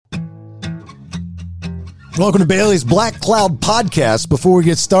Welcome to Bailey's Black Cloud Podcast. Before we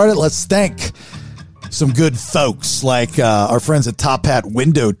get started, let's thank some good folks like our friends at Top Hat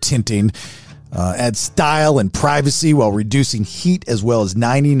Window Tinting. Add style and privacy while reducing heat as well as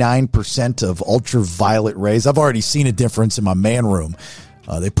 99% of ultraviolet rays. I've already seen a difference in my man room.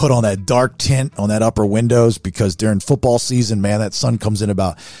 They put on that dark tint on that upper windows because during football season, man, that sun comes in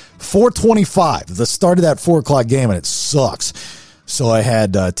about 4:25, the start of that 4 o'clock game, and it sucks. So I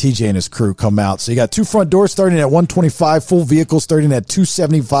had TJ and his crew come out. So you got 2 front doors starting at $125, full vehicle starting at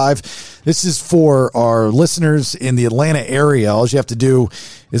 $275. This is for our listeners in the Atlanta area. All you have to do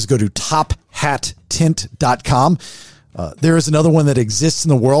is go to tophattint.com. There is another one that exists in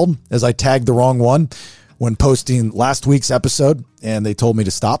the world, as I tagged the wrong one when posting last week's episode, and they told me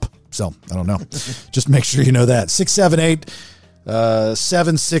to stop. So I don't know. Just make sure you know that.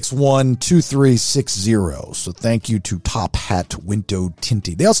 678-761-2360. So thank you to Top Hat Window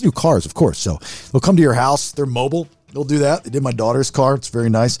Tinting. They also do cars, of course. So they'll come to your house. They're mobile. They'll do that. They did my daughter's car. It's very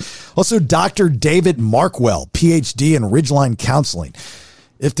nice. Also, Dr. David Markwell, PhD in Ridgeline Counseling.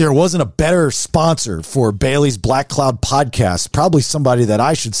 If there wasn't a better sponsor for Bailey's Black Cloud Podcast, probably somebody that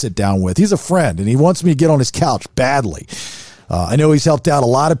I should sit down with. He's a friend, and he wants me to get on his couch badly. I know he's helped out a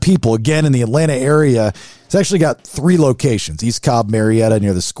lot of people, again, in the Atlanta area. He's actually got 3 locations, East Cobb, Marietta,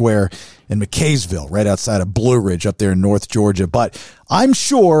 near the square, and McKaysville, right outside of Blue Ridge up there in North Georgia. But I'm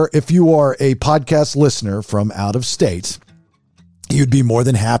sure if you are a podcast listener from out of state, you'd be more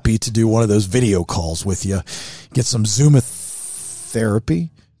than happy to do one of those video calls with you. Get some Zoom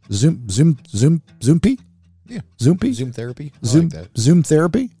therapy. Zoom Yeah. Zoom therapy. Zoom, like that. Zoom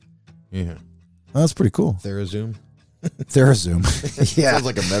therapy. Yeah. Oh, that's pretty cool. TheraZoom. TheraZoom. Yeah. Sounds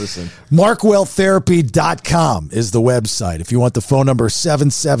like a medicine. MarkwellTherapy.com is the website. If you want the phone number,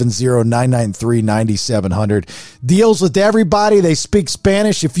 770-993-9700. Deals with everybody. They speak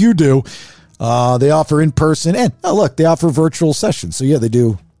Spanish. If you do, they offer in-person. And, oh, look, they offer virtual sessions. So, yeah, they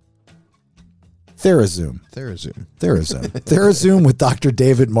do TheraZoom. TheraZoom with Dr.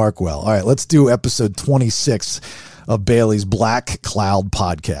 David Markwell. All right, let's do episode 26 of Bailey's Black Cloud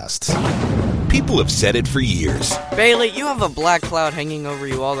Podcast. People have said it for years. Bailey, you have a black cloud hanging over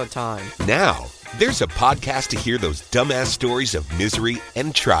you all the time. Now, there's a podcast to hear those dumbass stories of misery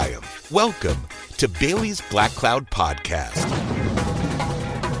and triumph. Welcome to Bailey's Black Cloud Podcast.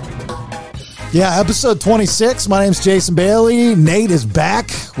 Yeah, episode 26. My name's Jason Bailey. Nate is back,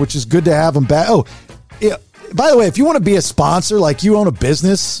 which is good to have him back. Oh, yeah. By the way, if you want to be a sponsor, like you own a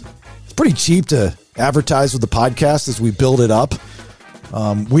business, it's pretty cheap to advertise with the podcast as we build it up.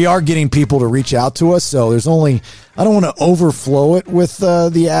 We are getting people to reach out to us, so there's only, I don't want to overflow it with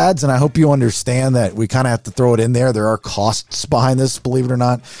the ads, and I hope you understand that we kind of have to throw it in there. There are costs behind this, believe it or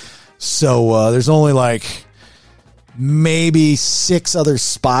not. So there's only like maybe 6 other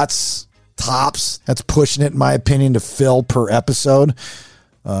spots, tops. That's pushing it, in my opinion, to fill per episode.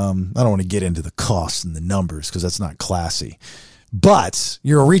 I don't want to get into the costs and the numbers because that's not classy. But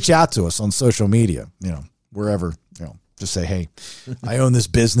you'll reach out to us on social media, wherever, just say, hey, I own this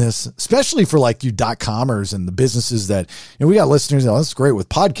business, especially for like you .comers and the businesses that, we got listeners, that's great with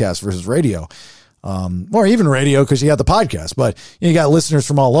podcasts versus radio, or even radio because you got the podcast, but you got listeners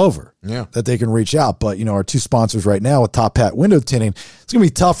from all over that they can reach out. But, our 2 sponsors right now with Top Hat Window Tinting, it's going to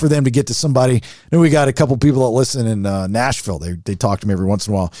be tough for them to get to somebody. And we got a couple people that listen in Nashville. They talk to me every once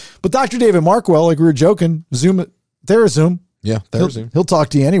in a while. But Dr. David Markwell, like we were joking, TheraZoom. Yeah, TheraZoom. He'll talk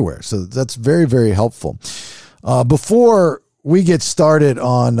to you anywhere. So that's very, very helpful. Before we get started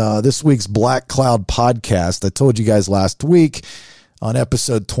on this week's Black Cloud Podcast, I told you guys last week on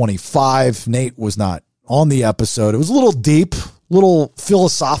episode 25, Nate was not on the episode. It was a little deep, a little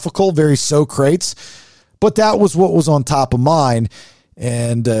philosophical, very Socrates, but that was what was on top of mine.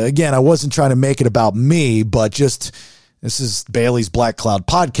 And again, I wasn't trying to make it about me, but just this is Bailey's Black Cloud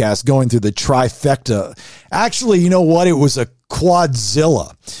Podcast going through the trifecta. Actually, you know what? It was a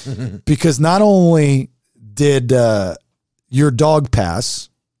quadzilla because not only did your dog pass,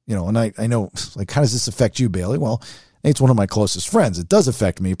 and I know, like, how does this affect you, Bailey? Well, Nate's one of my closest friends. It does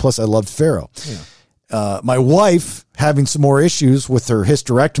affect me. Plus, I loved PHARAOH. Yeah. My wife having some more issues with her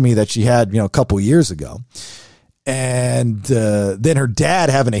hysterectomy that she had, a couple years ago. And then her dad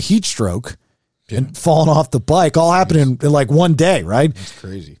having a heat stroke and falling off the bike, all happening in like one day, right? That's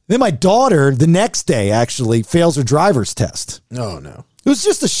crazy. Then my daughter, the next day, actually fails her driver's test. Oh, no. It was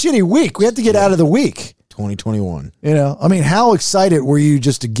just a shitty week. We had to get out of the week. 2021. How excited were you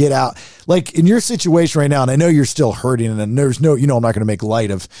just to get out? Like in your situation right now, and I know you're still hurting, and there's no, I'm not going to make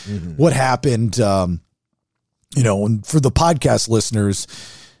light of what happened. And for the podcast listeners,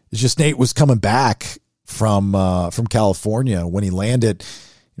 it's just Nate was coming back from California when he landed.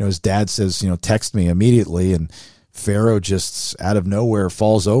 his dad says, text me immediately, and PHARAOH just out of nowhere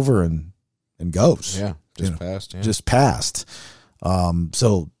falls over and goes. Yeah, just passed. Yeah. Just passed.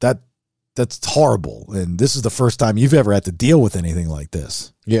 So that's horrible. And this is the first time you've ever had to deal with anything like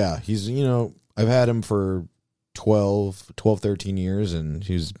this. Yeah, he's, I've had him for 12, 13 years, and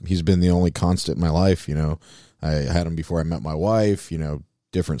he's been the only constant in my life. I had him before I met my wife,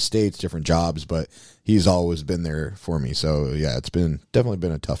 different states, different jobs, but he's always been there for me. So yeah, it's definitely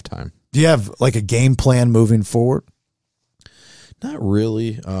been a tough time. Do you have like a game plan moving forward? Not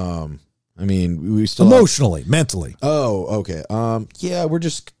really. I mean, we still emotionally, mentally. Oh, okay. Yeah, we're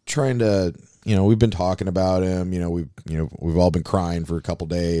just trying to, we've been talking about him, we've all been crying for a couple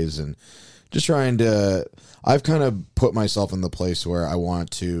days, and just trying to, I've kind of put myself in the place where I want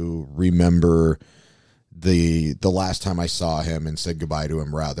to remember the last time I saw him and said goodbye to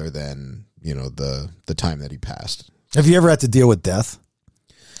him, rather than, the time that he passed. Have you ever had to deal with death?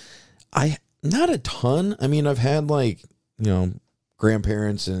 Not a ton. I mean, I've had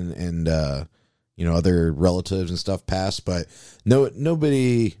grandparents and other relatives and stuff pass, but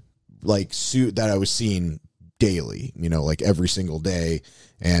nobody that I was seeing daily, every single day,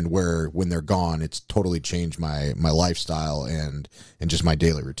 and when they're gone, it's totally changed my lifestyle and just my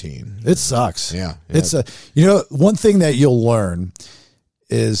daily routine. It sucks. Yeah. It's one thing that you'll learn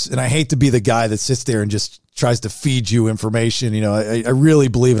is, and I hate to be the guy that sits there and just tries to feed you information. I really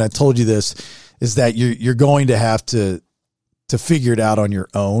believe, and I told you this, is that you're going to have to figure it out on your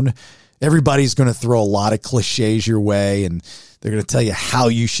own. Everybody's going to throw a lot of cliches your way, and they're going to tell you how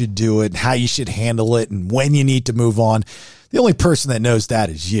you should do it, and how you should handle it, and when you need to move on. The only person that knows that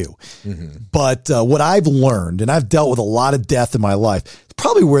is you. Mm-hmm. But what I've learned, and I've dealt with a lot of death in my life, it's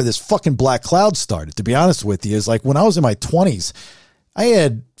probably where this fucking black cloud started, to be honest with you, is like when I was in my 20s, I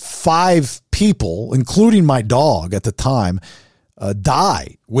had 5 people, including my dog at the time,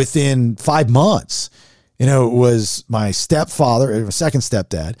 die within 5 months. It was my stepfather, my second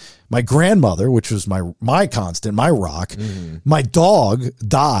stepdad, my grandmother, which was my constant, my rock. Mm-hmm. My dog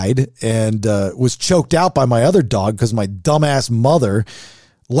died and was choked out by my other dog because my dumbass mother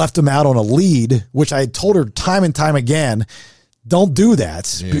left him out on a lead, which I had told her time and time again, don't do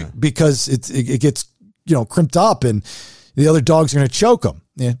that because it gets crimped up and the other dogs are going to choke him.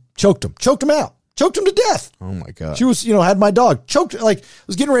 Yeah, choked him out. Choked him to death. Oh my God. She was, had my dog choked.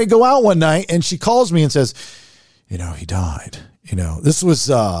 Was getting ready to go out one night, and she calls me and says, he died. This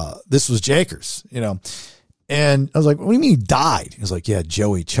was Jakers, and I was like, what do you mean he died? He was like, yeah,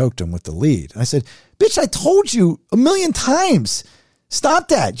 Joey choked him with the lead. I said, bitch, I told you a million times. Stop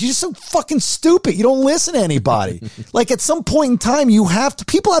that. You're just so fucking stupid. You don't listen to anybody. At some point in time,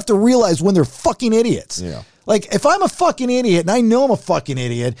 people have to realize when they're fucking idiots. Yeah. If I'm a fucking idiot and I know I'm a fucking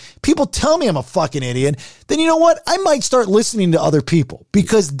idiot, people tell me I'm a fucking idiot, then you know what? I might start listening to other people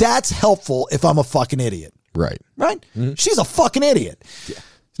because that's helpful if I'm a fucking idiot. Right. Right? Mm-hmm. She's a fucking idiot. Yeah.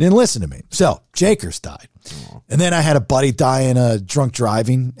 She didn't listen to me. So Jakers died. Aww. And then I had a buddy die in a drunk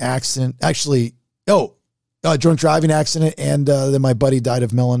driving accident. Actually, drunk driving accident. And then my buddy died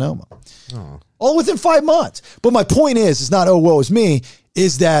of melanoma. Aww. All within 5 months. But my point is not, woe is me,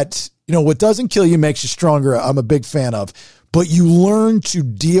 is that, what doesn't kill you makes you stronger. I'm a big fan of, but you learn to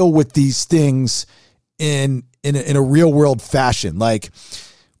deal with these things in a real world fashion.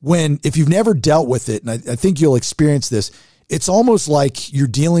 If you've never dealt with it, and I think you'll experience this, it's almost like you're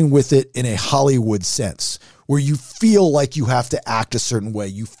dealing with it in a Hollywood sense, where you feel like you have to act a certain way.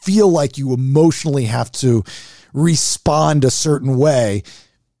 You feel like you emotionally have to respond a certain way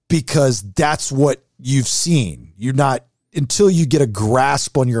because that's what you've seen. You're not, until you get a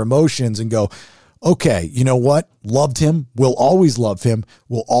grasp on your emotions and go, okay, you know what? Loved him. We'll always love him.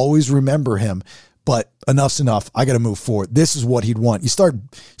 We'll always remember him. But enough's enough. I got to move forward. This is what he'd want. You start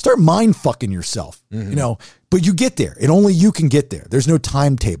mind fucking yourself, but you get there, and only you can get there. There's no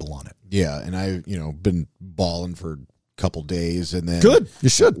timetable on it. Yeah. And I've, been balling for a couple days, and then good. You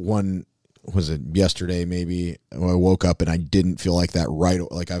should. Was it yesterday? Maybe I woke up and I didn't feel like that right.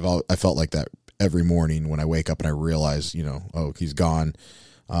 I felt like that every morning when I wake up and I realize, he's gone.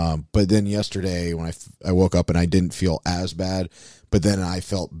 But then yesterday when I woke up and I didn't feel as bad, but then I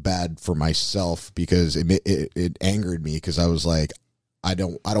felt bad for myself because it angered me because I was like, I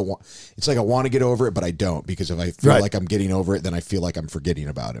don't want, it's like I want to get over it, but I don't, because if I feel like I'm getting over it, then I feel like I'm forgetting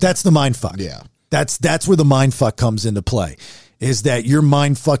about it. That's the mind fuck. Yeah. That's where the mind fuck comes into play, is that you're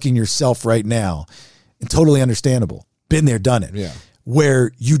mind fucking yourself right now, and totally understandable. Been there, done it. Yeah.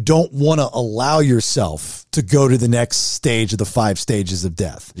 Where you don't want to allow yourself to go to the next stage of the 5 stages of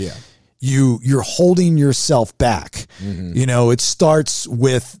death. Yeah. You're holding yourself back. Mm-hmm. It starts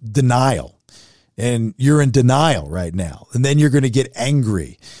with denial. and you're in denial right now. And then you're going to get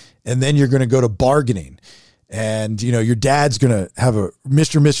angry, and then you're going to go to bargaining. And, you know, your dad's going to have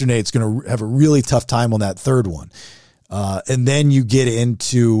Mr. Nate's going to have a really tough time on that third one. And then you get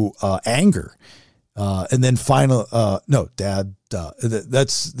into anger. And then that's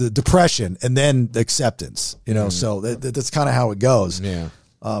the depression, and then the acceptance, you know, so that's kind of how it goes. Yeah.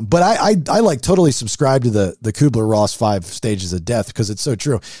 But I like totally subscribe to the Kubler-Ross 5 stages of death, because it's so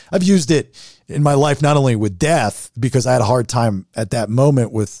true. I've used it in my life, not only with death, because I had a hard time at that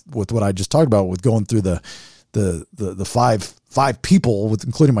moment with what I just talked about, with going through the five people, with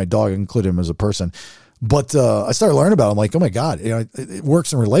including my dog, including him as a person. But I started learning about it. I'm like, oh my God, you know, it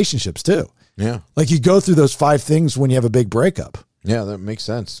works in relationships too. Yeah. Like you go through those 5 things when you have a big breakup. Yeah, that makes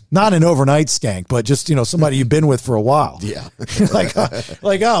sense. Not an overnight skank, but just, you know, somebody you've been with for a while. Yeah.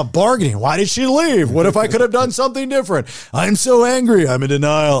 Bargaining. Why did she leave? What if I could have done something different? I'm so angry. I'm in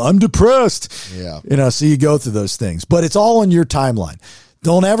denial. I'm depressed. Yeah. You know, so you go through those things, but it's all in your timeline.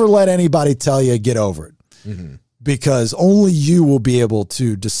 Don't ever let anybody tell you get over it, because only you will be able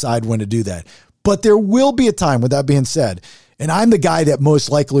to decide when to do that. But there will be a time, with that being said, and I'm the guy that most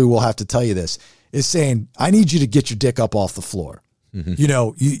likely will have to tell you this, is saying, I need you to get your dick up off the floor. You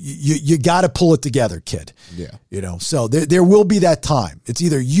know, you got to pull it together, kid. Yeah. You know, so there will be that time. It's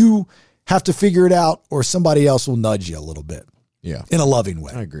either you have to figure it out, or somebody else will nudge you a little bit. Yeah. In a loving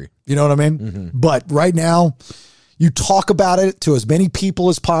way. I agree. You know what I mean? But right now, you talk about it to as many people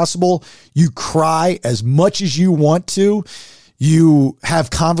as possible. You cry as much as you want to. You have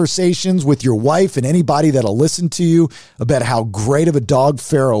conversations with your wife and anybody that'll listen to you about how great of a dog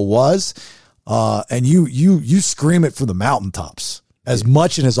PHARAOH was. And you scream it from the mountaintops as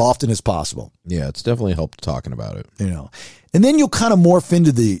much and as often as possible. Yeah, it's definitely helped talking about it. You know, and then you'll kind of morph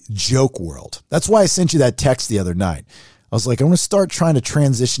into the joke world. That's why I sent you that text the other night. I was like, I'm going to start trying to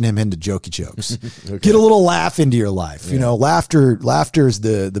transition him into jokey jokes. Okay. Get a little laugh into your life. Yeah. You know, laughter is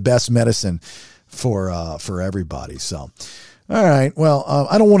the best medicine for everybody. So, all right. Well,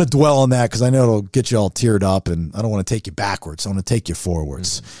 I don't want to dwell on that, because I know it'll get you all teared up, and I don't want to take you backwards. I want to take you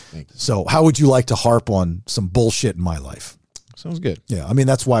forwards. Thank you. So how would you like to harp on some bullshit in my life? Sounds good. Yeah. I mean,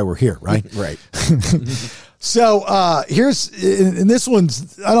 that's why we're here, right? Right. So and this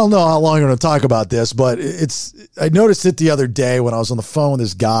one's, I don't know how long I'm going to talk about this, but I noticed it the other day when I was on the phone with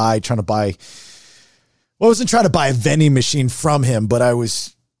this guy I wasn't trying to buy a vending machine from him, but I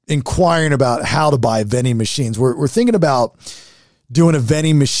was inquiring about how to buy vending machines. We're thinking about doing a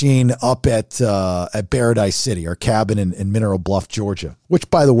vending machine up at Paradise City, our cabin in Mineral Bluff, Georgia, which,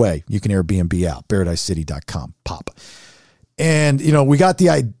 by the way, you can Airbnb out, paradisecity.com, pop. And, you know, we got the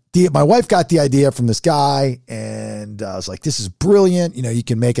idea. My wife got the idea from this guy, and I was like, this is brilliant. You know, you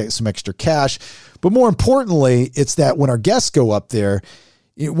can make some extra cash. But more importantly, it's that when our guests go up there,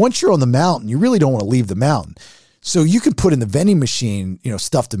 once you're on the mountain, you really don't want to leave the mountain. So you can put in the vending machine, you know,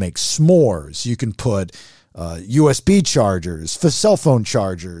 stuff to make s'mores. You can put USB chargers, for cell phone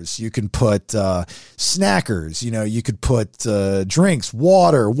chargers. You can put snackers. You know, you could put drinks,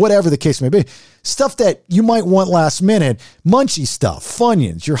 water, whatever the case may be. Stuff that you might want last minute, munchy stuff,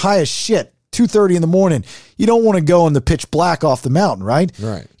 Funyuns. You're high as shit, 2:30 in the morning. You don't want to go in the pitch black off the mountain, right?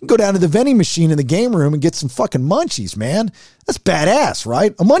 Right. You can go down to the vending machine in the game room and get some fucking munchies, man. That's badass,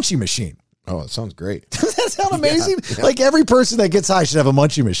 right? A munchie machine. Oh, it sounds great. Does that sound amazing? Yeah. Like every person that gets high should have a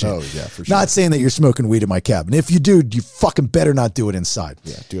munchie machine. Oh, yeah, for sure. Not saying that you're smoking weed in my cabin. If you do, you fucking better not do it inside.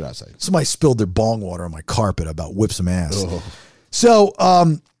 Yeah, do it outside. Somebody spilled their bong water on my carpet. I about whip some ass. Oh. So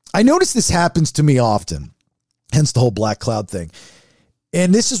I notice this happens to me often, hence the whole black cloud thing.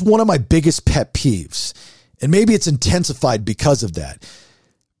 And this is one of my biggest pet peeves. And maybe it's intensified because of that.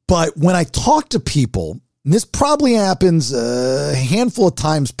 But when I talk to people, and this probably happens a handful of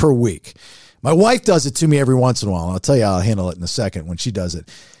times per week. My wife does it to me every once in a while. And I'll tell you how I'll handle it in a second when she does it.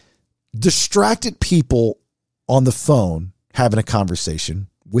 Distracted people on the phone having a conversation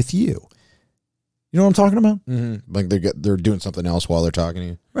with you. You know what I'm talking about? Mm-hmm. Like they're doing something else while they're talking to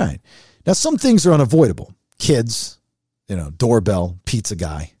you. Right. Now, some things are unavoidable. Kids, you know, doorbell, pizza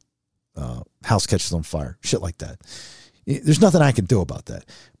guy, house catches on fire, shit like that. There's nothing I can do about that.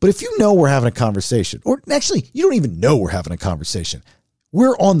 But if you know we're having a conversation, or actually, you don't even know we're having a conversation.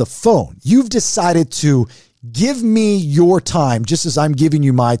 We're on the phone. You've decided to give me your time just as I'm giving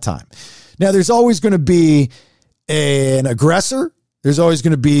you my time. Now, there's always going to be an aggressor. There's always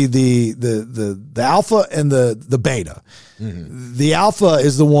going to be the alpha and the beta. Mm-hmm. The alpha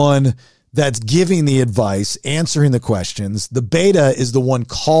is the one that's giving the advice, answering the questions. The beta is the one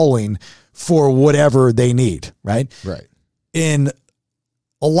calling for whatever they need, right? Right. In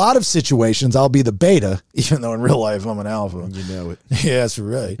a lot of situations I'll be the beta, even though in real life I'm an alpha. You know it. Yeah, that's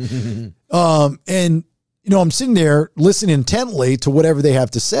right. And, I'm sitting there listening intently to whatever they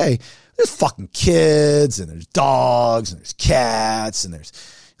have to say. There's fucking kids and there's dogs and there's cats and there's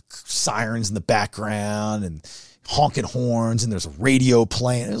sirens in the background and honking horns and there's a radio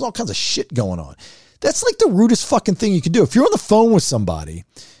playing. There's all kinds of shit going on. That's like the rudest fucking thing you can do. If you're on the phone with somebody,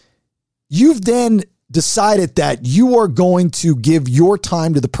 you've then decided that you are going to give your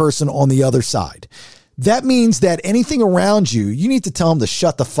time to the person on the other side. That means that anything around you, you need to tell them to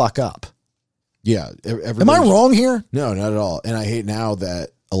shut the fuck up. Yeah. Am I wrong here? No, not at all. And I hate now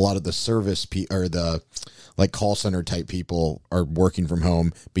that a lot of the service or the like call center type people are working from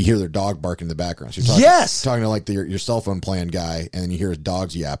home, but you hear their dog barking in the background. So you're talking to like your cell phone plan guy, and then you hear his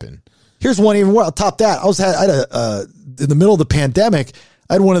dogs yapping. Here's one even more. I'll top that. I had in the middle of the pandemic,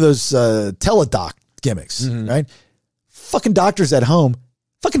 I had one of those teledoc gimmicks, right? Fucking doctors at home,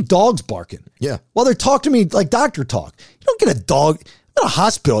 fucking dogs barking. Yeah. While they're talking to me like doctor talk. You don't get a dog in a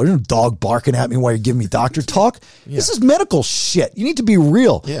hospital. There's no dog barking at me while you're giving me doctor talk. Yeah. This is medical shit. You need to be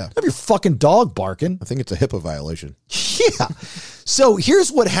real. Yeah. Don't have your fucking dog barking. I think it's a HIPAA violation. Yeah. So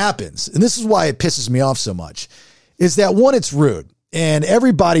here's what happens, and this is why it pisses me off so much, is that one, it's rude, and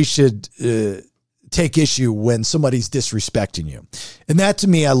everybody should take issue when somebody's disrespecting you. And that to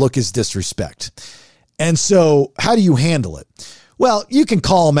me, I look as disrespect. And so how do you handle it? Well, you can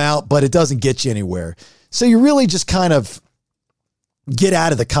call them out, but it doesn't get you anywhere. So you really just kind of get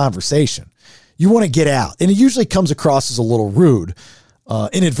out of the conversation. You want to get out. And it usually comes across as a little rude,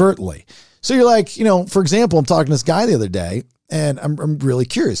 inadvertently. So you're like, for example, I'm talking to this guy the other day, and I'm really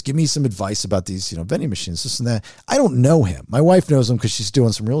curious. Give me some advice about these, vending machines, this and that. I don't know him. My wife knows him because she's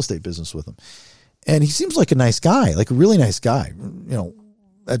doing some real estate business with him. And he seems like a nice guy, like a really nice guy.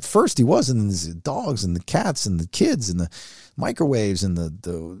 At first he was, and then there's the dogs and the cats and the kids and the microwaves and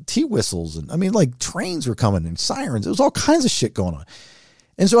the tea whistles. And I mean, like trains were coming and sirens. There was all kinds of shit going on.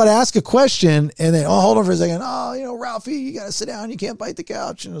 And so I'd ask a question and then, hold on for a second. Ralphie, you got to sit down. You can't bite the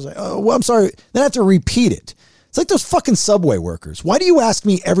couch. And I was like, well, I'm sorry. Then I have to repeat it. It's like those fucking Subway workers. Why do you ask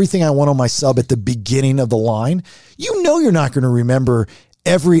me everything I want on my sub at the beginning of the line? You know you're not going to remember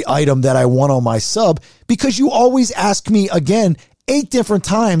every item that I want on my sub because you always ask me again 8 different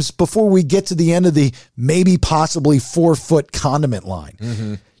times before we get to the end of the maybe possibly 4-foot condiment line.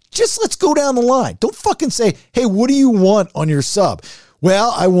 Mm-hmm. Just let's go down the line. Don't fucking say, hey, what do you want on your sub?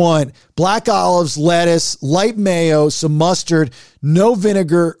 Well, I want black olives, lettuce, light mayo, some mustard, no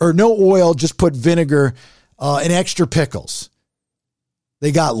vinegar or no oil, just put vinegar and extra pickles.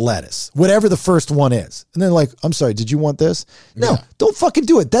 They got lettuce, whatever the first one is. And then like, I'm sorry, did you want this? No, Don't fucking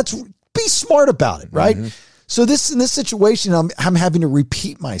do it. Be smart about it, right? Mm-hmm. So in this situation, I'm having to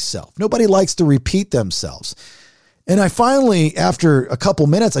repeat myself. Nobody likes to repeat themselves. And I finally, after a couple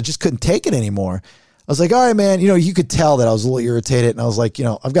minutes, I just couldn't take it anymore. I was like, all right, man, you could tell that I was a little irritated. And I was like,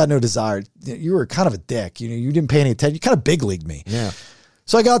 I've got no desire. You were kind of a dick. You didn't pay any attention. You kind of big leagued me. Yeah.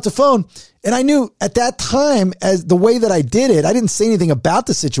 So I got off the phone and I knew at that time, as the way that I did it, I didn't say anything about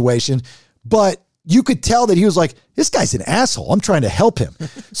the situation, but you could tell that he was like, this guy's an asshole. I'm trying to help him.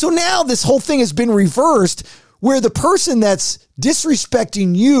 So now this whole thing has been reversed where the person that's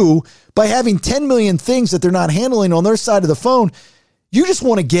disrespecting you by having 10 million things that they're not handling on their side of the phone, you just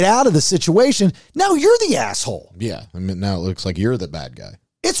want to get out of the situation. Now you're the asshole. Yeah. I mean, now it looks like you're the bad guy.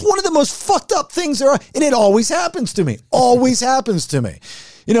 It's one of the most fucked up things there are. And it always happens to me. Always happens to me.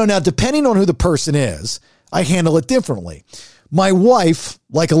 Now depending on who the person is, I handle it differently. My wife,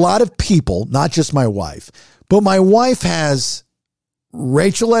 like a lot of people, not just my wife, but my wife has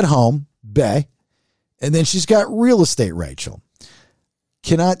Rachel at home, Bay, and then she's got real estate Rachel.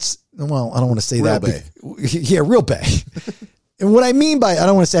 I don't want to say real that. Bay. Yeah, real Bay. And what I mean by, I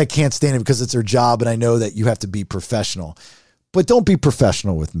don't want to say I can't stand it because it's her job and I know that you have to be professional, but don't be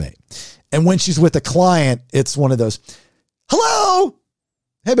professional with me. And when she's with a client, it's one of those, hello,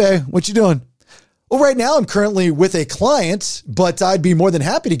 hey, babe, what you doing? Well, right now I'm currently with a client, but I'd be more than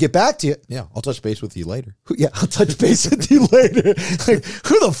happy to get back to you. Yeah, I'll touch base with you later. Yeah, I'll touch base with you later. Like,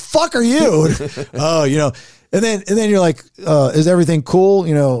 who the fuck are you? And then you're like, is everything cool?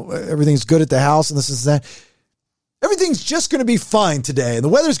 Everything's good at the house and this is that. Everything's just going to be fine today, and the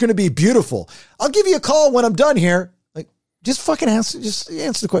weather's going to be beautiful. I'll give you a call when I'm done here. Like, just fucking answer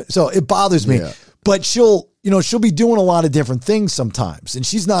the question. So it bothers me, but she'll be doing a lot of different things sometimes, and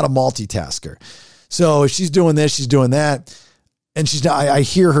she's not a multitasker. So if she's doing this, she's doing that, and she's not, I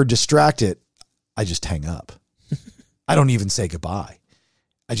hear her distracted. I just hang up. I don't even say goodbye.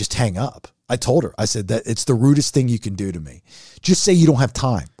 I just hang up. I told her, I said that it's the rudest thing you can do to me. Just say you don't have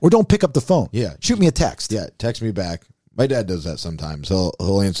time or don't pick up the phone. Yeah. Shoot me a text. Yeah. Text me back. My dad does that sometimes.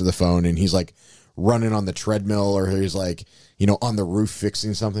 He'll answer the phone and he's like running on the treadmill, or he's like, on the roof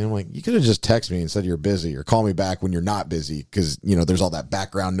fixing something. I'm like, you could have just texted me and said you're busy, or call me back when you're not busy, because there's all that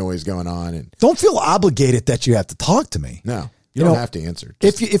background noise going on. And don't feel obligated that you have to talk to me. No, you don't have to answer.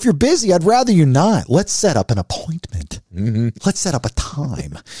 If you're busy, I'd rather you not. Let's set up an appointment. Mm-hmm. Let's set up a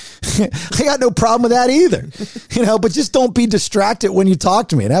time. I got no problem with that either. But just don't be distracted when you talk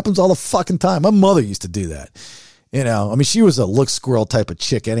to me. It happens all the fucking time. My mother used to do that. She was a look squirrel type of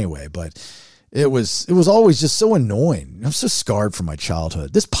chick anyway, but it was always just so annoying. I'm so scarred from my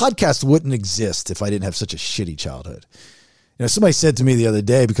childhood. This podcast wouldn't exist if I didn't have such a shitty childhood. Somebody said to me the other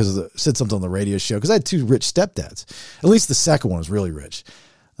day, said something on the radio show, because I had 2 rich stepdads. At least the second one was really rich.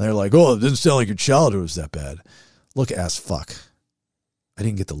 And they're like, oh, it didn't sound like your childhood was that bad. Look, ass fuck. I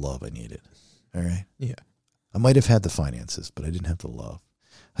didn't get the love I needed. All right? Yeah. I might have had the finances, but I didn't have the love.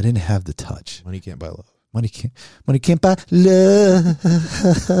 I didn't have the touch. Money can't buy love. Money can't buy love.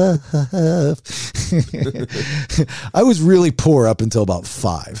 I was really poor up until about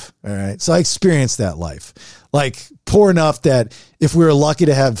 5. All right. So I experienced that life. Like, poor enough that if we were lucky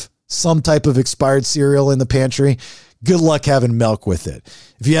to have some type of expired cereal in the pantry, good luck having milk with it.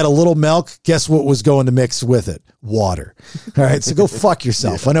 If you had a little milk, guess what was going to mix with it? Water. All right. So go fuck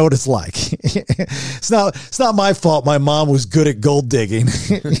yourself. I know what it's like. It's not my fault. My mom was good at gold digging.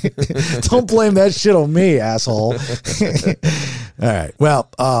 Don't blame that shit on me, asshole. All right. Well,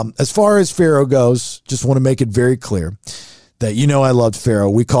 as far as PHARAOH goes, just want to make it very clear that I loved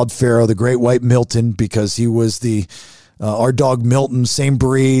PHARAOH. We called PHARAOH the Great White Milton because he was our dog Milton, same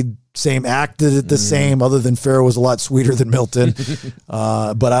breed, same, acted it the same, other than PHARAOH was a lot sweeter than Milton.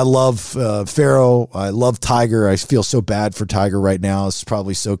 But I love PHARAOH. I love Tiger. I feel so bad for Tiger right now. He's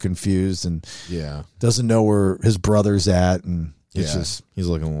probably so confused and doesn't know where his brother's at. And it's just, he's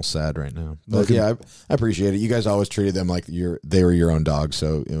looking a little sad right now. But I appreciate it. You guys always treated them like they were your own dog.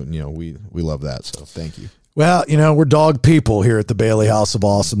 So, we love that. So thank you. Well, we're dog people here at the Bailey House of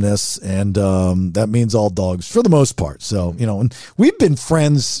Awesomeness, and that means all dogs for the most part. So, and we've been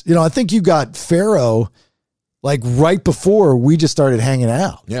friends. I think you got PHARAOH like right before we just started hanging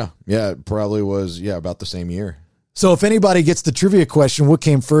out. Yeah. Yeah. It probably was, about the same year. So if anybody gets the trivia question, what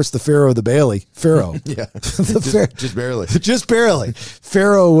came first, the PHARAOH or the Bailey? PHARAOH. Yeah. Just barely. Just barely.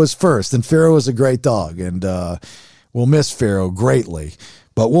 PHARAOH was first, and PHARAOH was a great dog, and we'll miss PHARAOH greatly.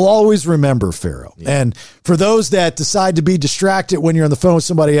 But we'll always remember PHARAOH. Yeah. And for those that decide to be distracted when you're on the phone with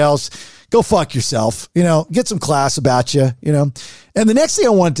somebody else, go fuck yourself. Get some class about you, And the next thing I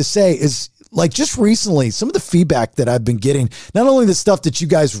wanted to say is, like, just recently, some of the feedback that I've been getting, not only the stuff that you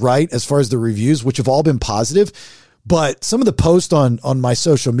guys write as far as the reviews, which have all been positive, but some of the posts on my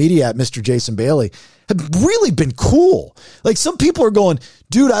social media at Mr. Jason Bailey have really been cool. Like, some people are going,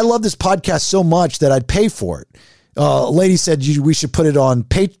 dude, I love this podcast so much that I'd pay for it. A lady said we should put it on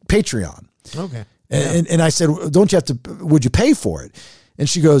Patreon. Okay. And I said, don't you have to, would you pay for it? And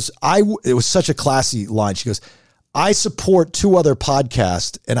she goes, it was such a classy line. She goes, I support 2 other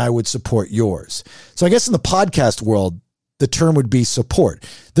podcasts and I would support yours. So I guess in the podcast world, the term would be support.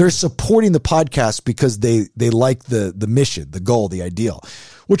 They're supporting the podcast because they like the mission, the goal, the ideal,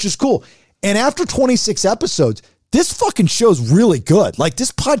 which is cool. And after 26 episodes, this fucking show's really good. Like,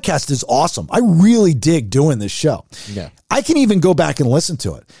 this podcast is awesome. I really dig doing this show. Yeah. I can even go back and listen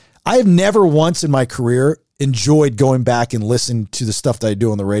to it. I have never once in my career enjoyed going back and listening to the stuff that I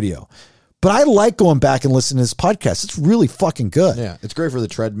do on the radio. But I like going back and listening to this podcast. It's really fucking good. Yeah, it's great for the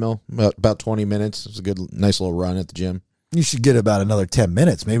treadmill. About 20 minutes. It's a good, nice little run at the gym. You should get about another 10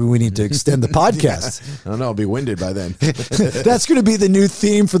 minutes. Maybe we need to extend the podcast. I don't know. I'll be winded by then. That's going to be the new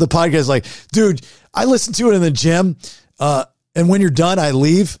theme for the podcast. Like, dude, I listen to it in the gym. And when you're done, I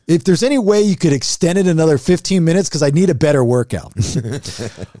leave. If there's any way you could extend it another 15 minutes, because I need a better workout.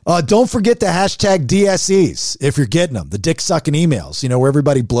 Don't forget the hashtag DSEs if you're getting them. The dick sucking emails, where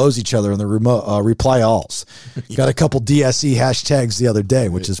everybody blows each other in the remote reply alls. Got a couple DSE hashtags the other day,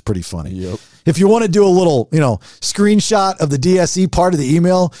 which is pretty funny. Yep. If you want to do a little, screenshot of the DSE part of the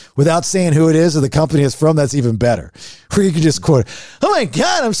email without saying who it is or the company it's from, that's even better. Or you could just quote, oh my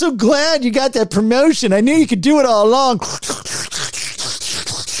God, I'm so glad you got that promotion. I knew you could do it all along.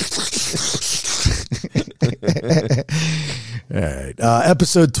 All right.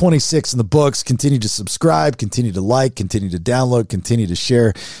 Episode 26 in the books. Continue to subscribe, continue to like, continue to download, continue to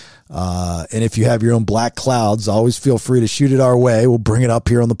share. And if you have your own black clouds, always feel free to shoot it our way. We'll bring it up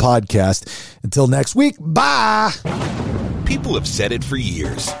here on the podcast. Until next week, bye. People have said it for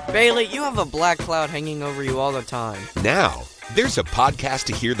years. Bailey, you have a black cloud hanging over you all the time. Now, there's a podcast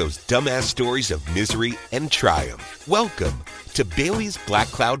to hear those dumbass stories of misery and triumph. Welcome to Bailey's Black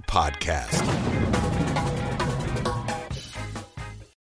Cloud Podcast.